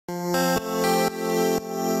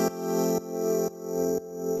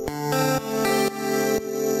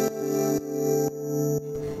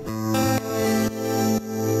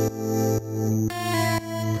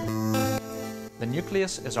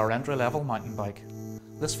Nucleus is our entry-level mountain bike.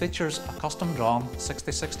 This features a custom-drawn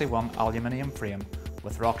 6061 aluminium frame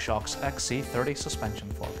with RockShox XC30 suspension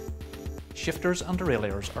fork. Shifters and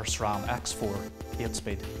derailleurs are SRAM X4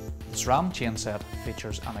 8-speed. The SRAM chainset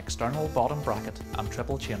features an external bottom bracket and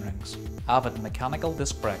triple chainrings. Avid mechanical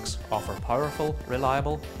disc brakes offer powerful,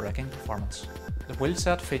 reliable braking performance. The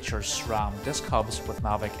wheelset features SRAM disc hubs with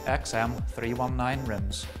Mavic XM319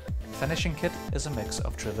 rims. Finishing kit is a mix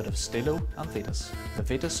of derivative Stilo and Vitus. The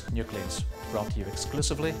Vitus Nucleus, brought to you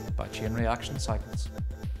exclusively by Chain Reaction Cycles.